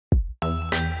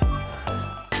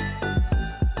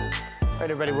All right,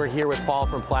 everybody, we're here with Paul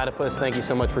from Platypus. Thank you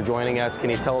so much for joining us.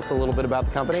 Can you tell us a little bit about the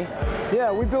company?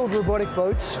 Yeah, we build robotic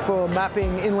boats for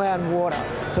mapping inland water.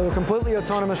 So a completely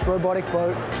autonomous robotic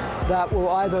boat that will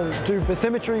either do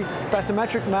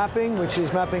bathymetric mapping, which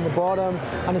is mapping the bottom,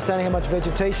 understanding how much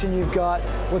vegetation you've got,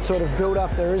 what sort of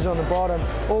buildup there is on the bottom,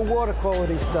 or water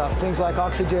quality stuff, things like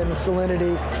oxygen,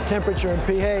 salinity, temperature, and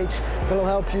pH, that'll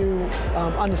help you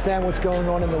understand what's going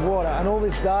on in the water. And all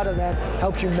this data then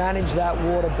helps you manage that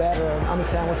water better and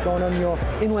understand what's going on in your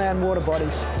inland water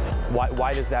bodies.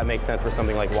 Why does that make sense for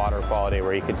something like water quality,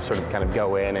 where you could just sort of kind of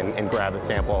go in and grab a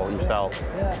sample yourself?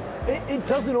 Yeah. It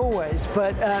doesn't always,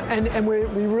 but and we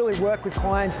really work with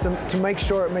clients to make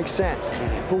sure it makes sense.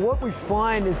 But what we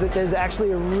find is that there's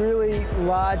actually a really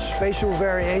large spatial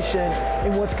variation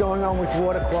in what's going on with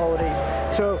water quality.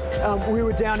 So we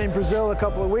were down in Brazil a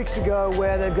couple of weeks ago,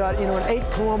 where they've got an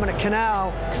 8-kilometer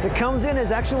canal that comes in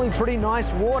as actually pretty nice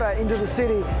water into the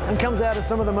city and comes out as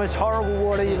some of the most horrible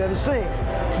water you've ever seen.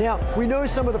 Now, we know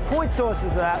some of the point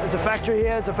sources of that. There's a factory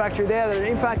here, there's a factory there that are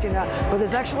impacting that, but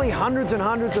there's actually hundreds and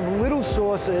hundreds of little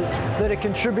sources that are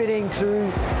contributing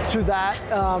to that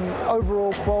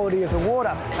overall quality of the water.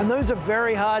 And those are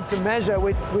very hard to measure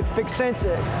with fixed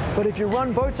sensors. But if you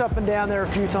run boats up and down there a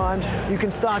few times, you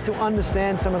can start to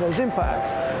understand some of those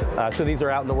impacts. So these are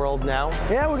out in the world now?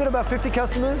 Yeah, we've got about 50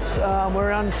 customers. We're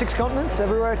around 6 continents,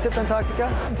 everywhere except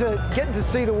Antarctica. Getting to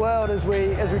see the world as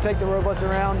we take the robots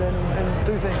around and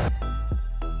do things.